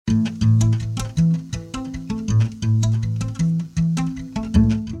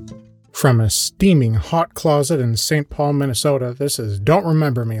From a steaming hot closet in St. Paul, Minnesota, this is Don't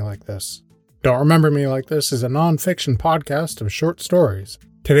Remember Me Like This. Don't Remember Me Like This is a non-fiction podcast of short stories.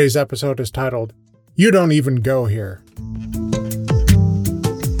 Today's episode is titled, You Don't Even Go Here.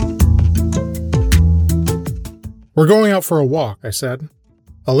 We're going out for a walk, I said.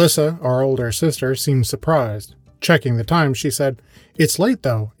 Alyssa, our older sister, seemed surprised. Checking the time, she said, It's late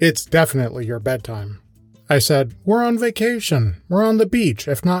though. It's definitely your bedtime. I said, We're on vacation. We're on the beach.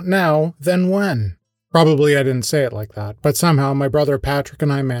 If not now, then when? Probably I didn't say it like that, but somehow my brother Patrick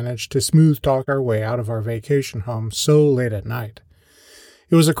and I managed to smooth talk our way out of our vacation home so late at night.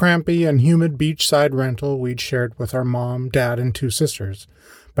 It was a crampy and humid beachside rental we'd shared with our mom, dad, and two sisters.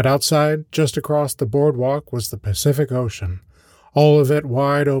 But outside, just across the boardwalk, was the Pacific Ocean, all of it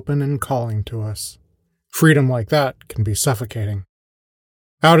wide open and calling to us. Freedom like that can be suffocating.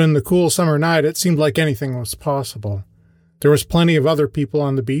 Out in the cool summer night, it seemed like anything was possible. There was plenty of other people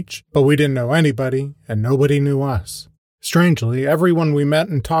on the beach, but we didn't know anybody, and nobody knew us. Strangely, everyone we met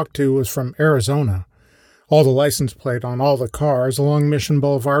and talked to was from Arizona. All the license plate on all the cars along Mission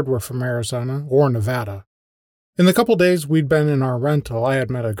Boulevard were from Arizona or Nevada. In the couple days we'd been in our rental, I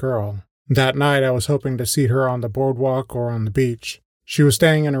had met a girl. That night, I was hoping to see her on the boardwalk or on the beach. She was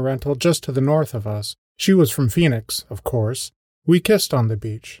staying in a rental just to the north of us. She was from Phoenix, of course. We kissed on the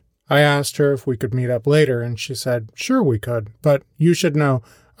beach. I asked her if we could meet up later, and she said, Sure we could, but you should know,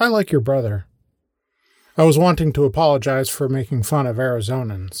 I like your brother. I was wanting to apologize for making fun of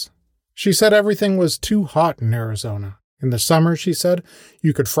Arizonans. She said everything was too hot in Arizona. In the summer, she said,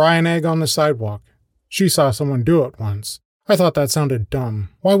 you could fry an egg on the sidewalk. She saw someone do it once. I thought that sounded dumb.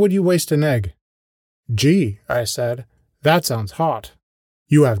 Why would you waste an egg? Gee, I said, that sounds hot.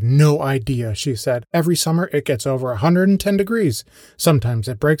 You have no idea, she said. Every summer it gets over 110 degrees. Sometimes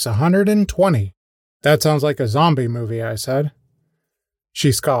it breaks 120. That sounds like a zombie movie, I said.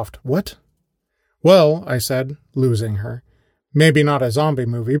 She scoffed. What? Well, I said, losing her. Maybe not a zombie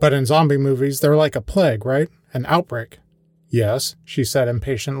movie, but in zombie movies they're like a plague, right? An outbreak. Yes, she said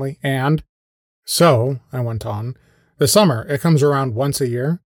impatiently, and? So, I went on, the summer, it comes around once a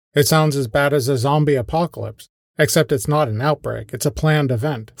year. It sounds as bad as a zombie apocalypse. Except it's not an outbreak, it's a planned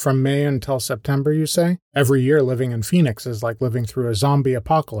event. From May until September, you say? Every year living in Phoenix is like living through a zombie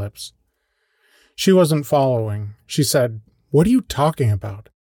apocalypse. She wasn't following. She said, What are you talking about?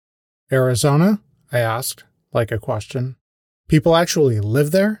 Arizona? I asked, like a question. People actually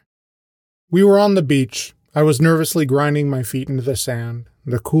live there? We were on the beach. I was nervously grinding my feet into the sand.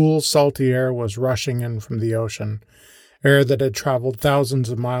 The cool, salty air was rushing in from the ocean. Air that had traveled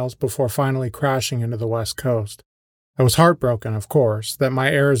thousands of miles before finally crashing into the west coast. I was heartbroken, of course, that my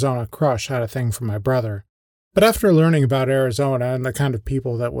Arizona crush had a thing for my brother. But after learning about Arizona and the kind of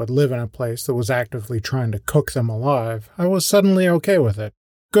people that would live in a place that was actively trying to cook them alive, I was suddenly okay with it.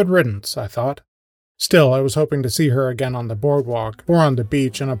 Good riddance, I thought. Still, I was hoping to see her again on the boardwalk or on the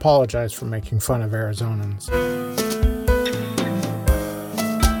beach and apologize for making fun of Arizonans.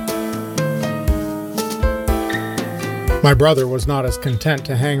 My brother was not as content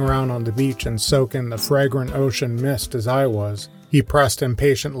to hang around on the beach and soak in the fragrant ocean mist as I was. He pressed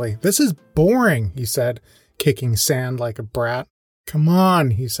impatiently. This is boring, he said, kicking sand like a brat. Come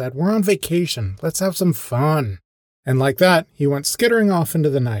on, he said, we're on vacation. Let's have some fun. And like that, he went skittering off into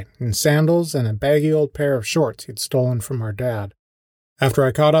the night, in sandals and a baggy old pair of shorts he'd stolen from our dad. After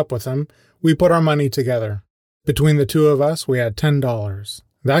I caught up with him, we put our money together. Between the two of us, we had $10.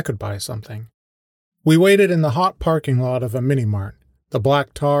 That could buy something. We waited in the hot parking lot of a mini-mart, the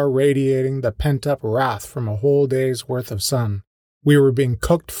black tar radiating the pent-up wrath from a whole day's worth of sun. We were being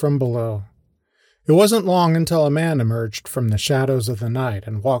cooked from below. It wasn't long until a man emerged from the shadows of the night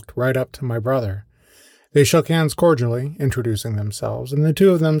and walked right up to my brother. They shook hands cordially, introducing themselves, and the two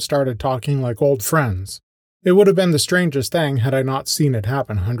of them started talking like old friends. It would have been the strangest thing had I not seen it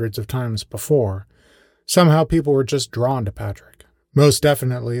happen hundreds of times before. Somehow people were just drawn to Patrick. Most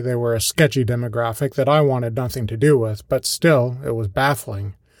definitely, they were a sketchy demographic that I wanted nothing to do with, but still, it was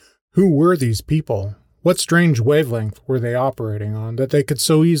baffling. Who were these people? What strange wavelength were they operating on that they could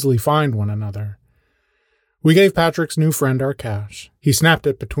so easily find one another? We gave Patrick's new friend our cash. He snapped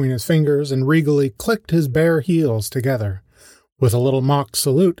it between his fingers and regally clicked his bare heels together. With a little mock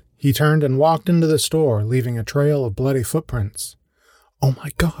salute, he turned and walked into the store, leaving a trail of bloody footprints. Oh my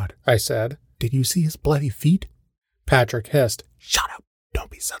God, I said. Did you see his bloody feet? Patrick hissed, Shut up! Don't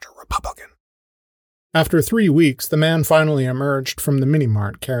be such a Republican. After 3 weeks, the man finally emerged from the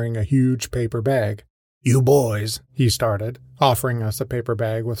mini-mart carrying a huge paper bag. You boys, he started, offering us a paper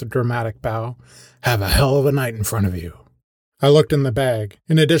bag with a dramatic bow, have a hell of a night in front of you. I looked in the bag.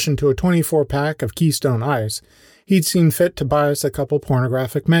 In addition to a 24-pack of Keystone Ice, he'd seen fit to buy us a couple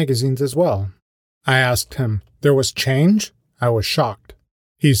pornographic magazines as well. I asked him, "There was change?" I was shocked.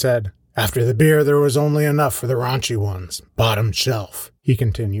 He said, "After the beer, there was only enough for the raunchy ones. Bottom shelf," he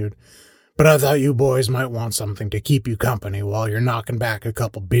continued. "But I thought you boys might want something to keep you company while you're knocking back a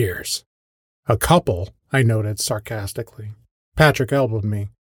couple beers." "A couple?" I noted sarcastically. Patrick elbowed me.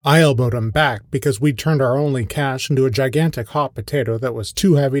 I elbowed him back because we'd turned our only cash into a gigantic hot potato that was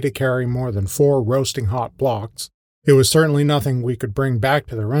too heavy to carry more than 4 roasting hot blocks. It was certainly nothing we could bring back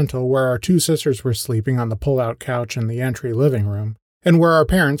to the rental where our 2 sisters were sleeping on the pull-out couch in the entry living room, and where our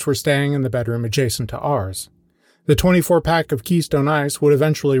parents were staying in the bedroom adjacent to ours. The 24-pack of Keystone Ice would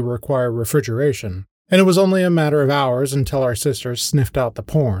eventually require refrigeration, and it was only a matter of hours until our sisters sniffed out the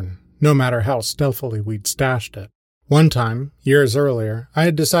porn, no matter how stealthily we'd stashed it. One time, years earlier, I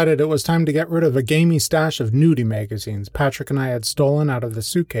had decided it was time to get rid of a gamey stash of nudie magazines Patrick and I had stolen out of the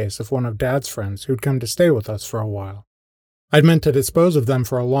suitcase of one of Dad's friends who'd come to stay with us for a while. I'd meant to dispose of them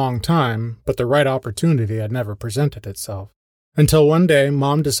for a long time, but the right opportunity had never presented itself. Until one day,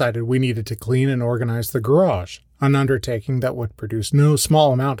 Mom decided we needed to clean and organize the garage, an undertaking that would produce no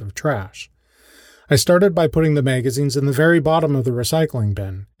small amount of trash. I started by putting the magazines in the very bottom of the recycling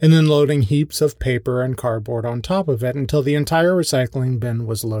bin, and then loading heaps of paper and cardboard on top of it until the entire recycling bin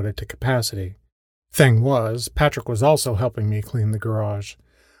was loaded to capacity. Thing was, Patrick was also helping me clean the garage.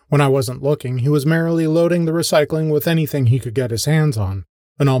 When I wasn't looking, he was merrily loading the recycling with anything he could get his hands on: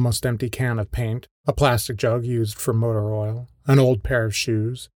 an almost empty can of paint, a plastic jug used for motor oil, an old pair of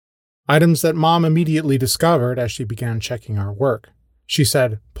shoes. Items that Mom immediately discovered as she began checking our work. She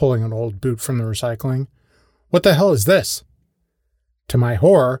said, pulling an old boot from the recycling, "What the hell is this?" To my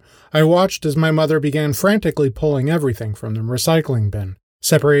horror, I watched as my mother began frantically pulling everything from the recycling bin,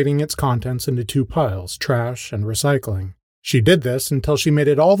 separating its contents into 2 piles, trash and recycling. She did this until she made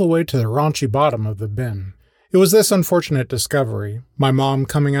it all the way to the raunchy bottom of the bin. It was this unfortunate discovery, my mom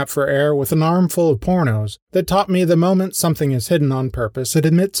coming up for air with an armful of pornos, that taught me the moment something is hidden on purpose, it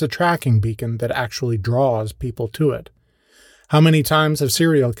emits a tracking beacon that actually draws people to it. How many times have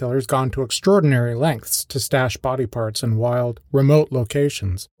serial killers gone to extraordinary lengths to stash body parts in wild, remote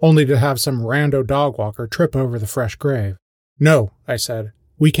locations, only to have some rando dog walker trip over the fresh grave? "No," I said.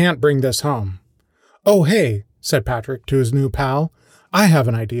 "We can't bring this home." "Oh, hey," said Patrick to his new pal. "I have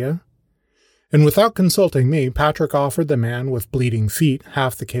an idea." And without consulting me, Patrick offered the man with bleeding feet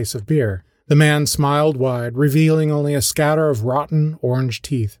half the case of beer. The man smiled wide, revealing only a scatter of rotten orange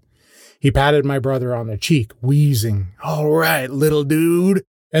teeth. He patted my brother on the cheek, wheezing, "All right, little dude."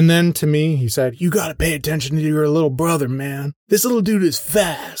 And then to me, he said, "You gotta pay attention to your little brother, man. This little dude is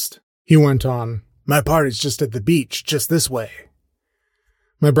fast." He went on, "My party's just at the beach, just this way."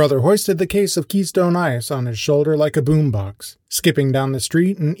 My brother hoisted the case of Keystone Ice on his shoulder like a boombox, skipping down the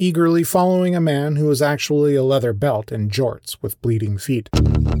street and eagerly following a man who was actually a leather belt and jorts with bleeding feet.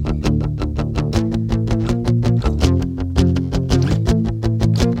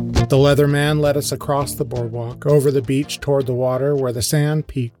 The leather man led us across the boardwalk, over the beach toward the water where the sand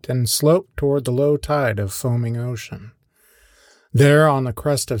peaked and sloped toward the low tide of foaming ocean. There, on the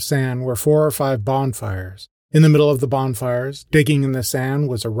crest of sand, were 4 or 5 bonfires. In the middle of the bonfires, digging in the sand,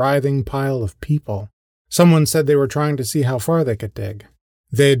 was a writhing pile of people. Someone said they were trying to see how far they could dig.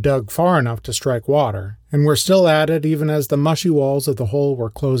 They had dug far enough to strike water, and were still at it even as the mushy walls of the hole were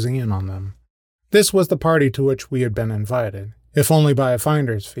closing in on them. This was the party to which we had been invited, if only by a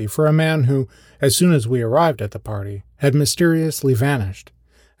finder's fee, for a man who, as soon as we arrived at the party, had mysteriously vanished,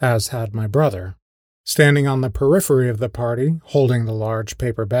 as had my brother. Standing on the periphery of the party, holding the large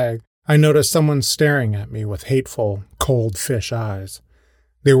paper bag, I noticed someone staring at me with hateful, cold fish eyes.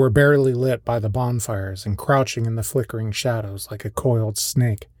 They were barely lit by the bonfires and crouching in the flickering shadows like a coiled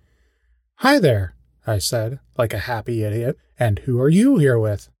snake. "Hi there," I said, like a happy idiot. "And who are you here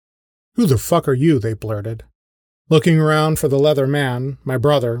with?" "Who the fuck are you?" they blurted. Looking around for the leather man, my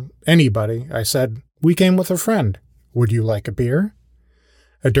brother, anybody, I said, "We came with a friend. Would you like a beer?"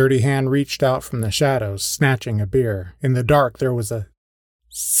 A dirty hand reached out from the shadows, snatching a beer. In the dark there was a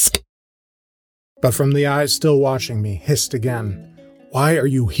sk. But from the eyes still watching me, hissed again, "Why are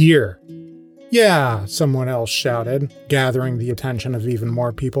you here?" "Yeah," someone else shouted, gathering the attention of even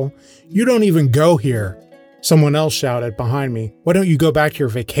more people. "You don't even go here." Someone else shouted behind me, "Why don't you go back to your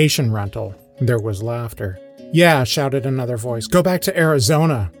vacation rental?" There was laughter. "Yeah," shouted another voice, "Go back to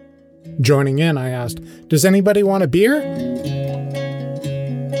Arizona." Joining in, I asked, "Does anybody want a beer?"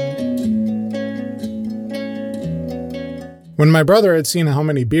 When my brother had seen how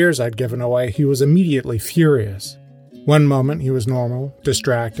many beers I'd given away, he was immediately furious. One moment he was normal,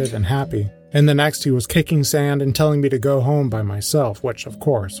 distracted, and happy. and the next he was kicking sand and telling me to go home by myself, which, of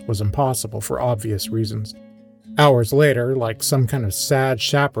course, was impossible for obvious reasons. Hours later, like some kind of sad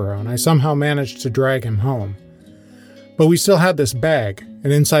chaperone, I somehow managed to drag him home. But we still had this bag,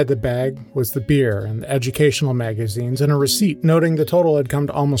 and inside the bag was the beer and the educational magazines and a receipt noting the total had come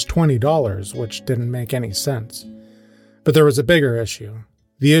to almost $20, which didn't make any sense. But there was a bigger issue.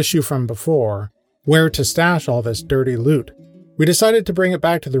 The issue from before, where to stash all this dirty loot. We decided to bring it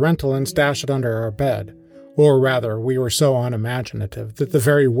back to the rental and stash it under our bed. Or rather, we were so unimaginative that the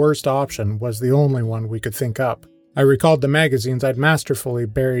very worst option was the only one we could think up. I recalled the magazines I'd masterfully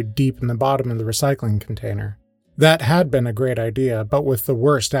buried deep in the bottom of the recycling container. That had been a great idea, but with the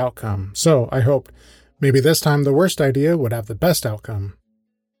worst outcome, so I hoped maybe this time the worst idea would have the best outcome.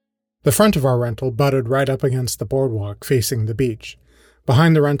 The front of our rental butted right up against the boardwalk facing the beach.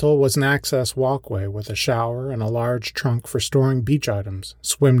 Behind the rental was an access walkway with a shower and a large trunk for storing beach items,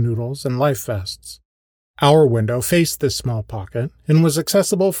 swim noodles, and life vests. Our window faced this small pocket and was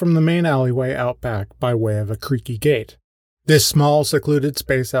accessible from the main alleyway out back by way of a creaky gate. This small, secluded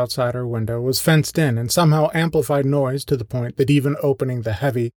space outside our window was fenced in and somehow amplified noise to the point that even opening the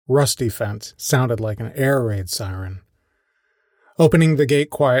heavy, rusty fence sounded like an air raid siren. Opening the gate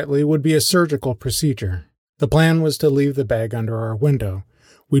quietly would be a surgical procedure. The plan was to leave the bag under our window.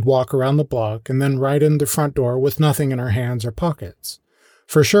 We'd walk around the block and then right in the front door with nothing in our hands or pockets.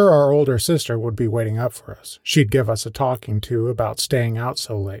 For sure our older sister would be waiting up for us. She'd give us a talking to about staying out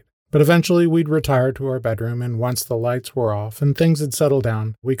so late. But eventually we'd retire to our bedroom, and once the lights were off and things had settled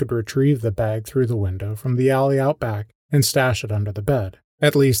down, we could retrieve the bag through the window from the alley out back and stash it under the bed.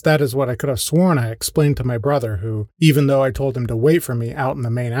 At least that is what I could have sworn I explained to my brother who, even though I told him to wait for me out in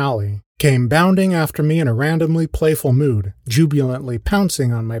the main alley, came bounding after me in a randomly playful mood, jubilantly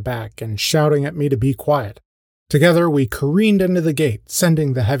pouncing on my back and shouting at me to be quiet. Together we careened into the gate,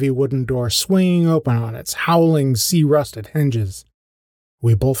 sending the heavy wooden door swinging open on its howling, sea-rusted hinges.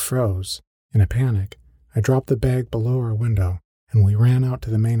 We both froze. In a panic, I dropped the bag below our window, and we ran out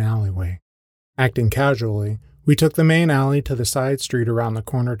to the main alleyway. Acting casually, we took the main alley to the side street around the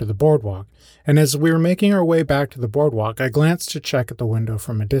corner to the boardwalk, and as we were making our way back to the boardwalk, I glanced to check at the window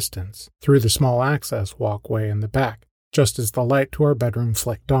from a distance, through the small access walkway in the back, just as the light to our bedroom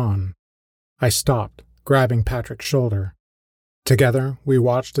flicked on. I stopped, grabbing Patrick's shoulder. Together, we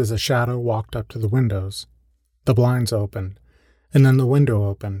watched as a shadow walked up to the windows. The blinds opened, and then the window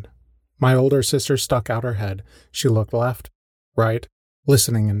opened. My older sister stuck out her head. She looked left, right,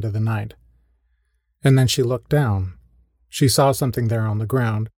 listening into the night. And then she looked down. She saw something there on the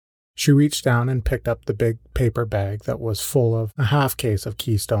ground. She reached down and picked up the big paper bag that was full of a half case of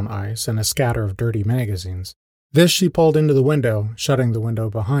Keystone Ice and a scatter of dirty magazines. This she pulled into the window, shutting the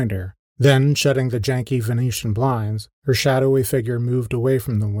window behind her. Then, shutting the janky Venetian blinds, her shadowy figure moved away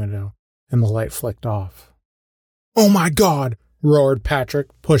from the window, and the light flicked off. "Oh my God!" roared Patrick,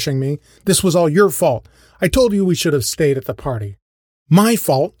 pushing me. "This was all your fault. I told you we should have stayed at the party." "My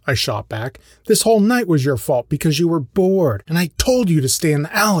fault?" I shot back. "This whole night was your fault because you were bored, and I told you to stay in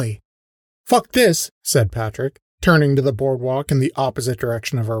the alley." "Fuck this," said Patrick, turning to the boardwalk in the opposite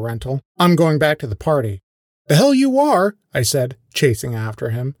direction of our rental. "I'm going back to the party." "The hell you are," I said, chasing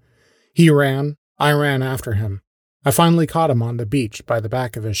after him. He ran. I ran after him. I finally caught him on the beach by the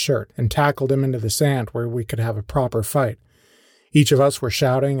back of his shirt and tackled him into the sand where we could have a proper fight. Each of us were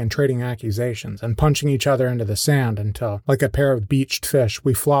shouting and trading accusations and punching each other into the sand until, like a pair of beached fish,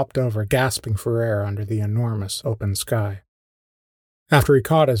 we flopped over, gasping for air under the enormous open sky. After he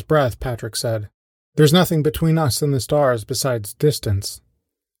caught his breath, Patrick said, "There's nothing between us and the stars besides distance."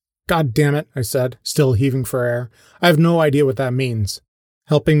 "God damn it," I said, still heaving for air. "I have no idea what that means."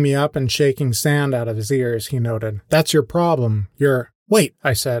 Helping me up and shaking sand out of his ears, he noted, "That's your problem. Wait,"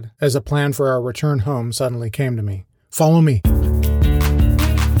 I said, as a plan for our return home suddenly came to me. "Follow me."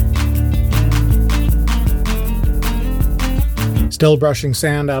 Still brushing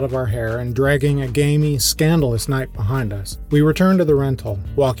sand out of our hair and dragging a gamey, scandalous night behind us, we returned to the rental,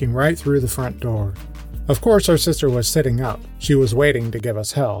 walking right through the front door. Of course, our sister was sitting up. She was waiting to give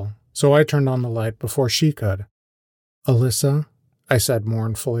us hell, so I turned on the light before she could. "Alyssa?" I said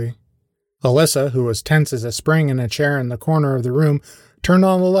mournfully. Alyssa, who was tense as a spring in a chair in the corner of the room, turned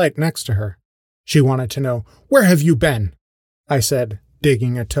on the light next to her. She wanted to know, "Where have you been?" I said,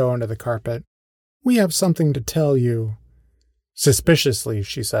 digging a toe into the carpet. "We have something to tell you." Suspiciously,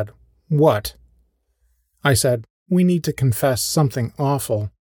 she said, "What?" I said, "We need to confess something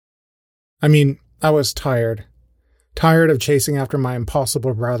awful." I was tired. Tired of chasing after my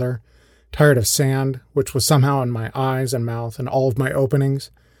impossible brother. Tired of sand, which was somehow in my eyes and mouth and all of my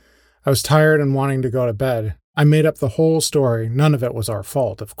openings. I was tired and wanting to go to bed, I made up the whole story, none of it was our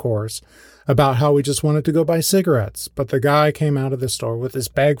fault, of course, about how we just wanted to go buy cigarettes, but the guy came out of the store with this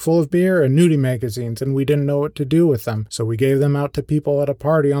bag full of beer and nudie magazines and we didn't know what to do with them, so we gave them out to people at a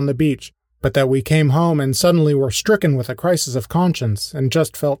party on the beach. But that we came home and suddenly were stricken with a crisis of conscience and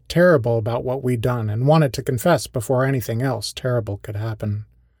just felt terrible about what we'd done and wanted to confess before anything else terrible could happen.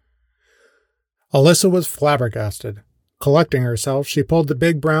 Alyssa was flabbergasted. Collecting herself, she pulled the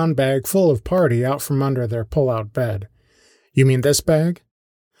big brown bag full of party out from under their pull-out bed. "You mean this bag?"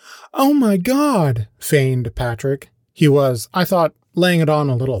 "Oh my God!" feigned Patrick. He was, I thought, laying it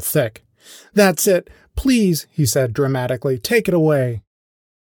on a little thick. "That's it. Please," he said dramatically, "take it away."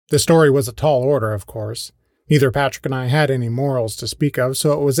 The story was a tall order, of course. Neither Patrick and I had any morals to speak of,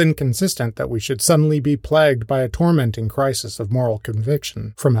 so it was inconsistent that we should suddenly be plagued by a tormenting crisis of moral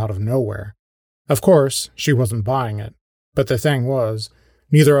conviction from out of nowhere. Of course, she wasn't buying it. But the thing was,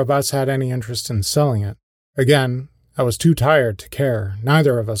 neither of us had any interest in selling it. Again, I was too tired to care,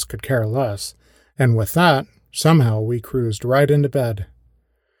 neither of us could care less, and with that, somehow we cruised right into bed.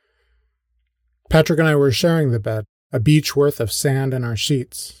 Patrick and I were sharing the bed, a beach worth of sand in our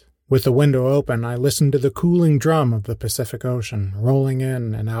sheets. With the window open, I listened to the cooling drum of the Pacific Ocean, rolling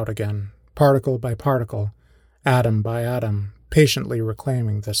in and out again, particle by particle, atom by atom, patiently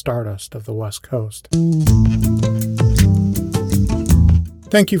reclaiming the stardust of the West Coast.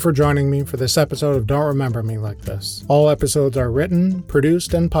 Thank you for joining me for this episode of Don't Remember Me Like This. All episodes are written,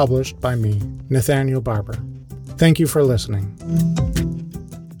 produced, and published by me, Nathaniel Barber. Thank you for listening.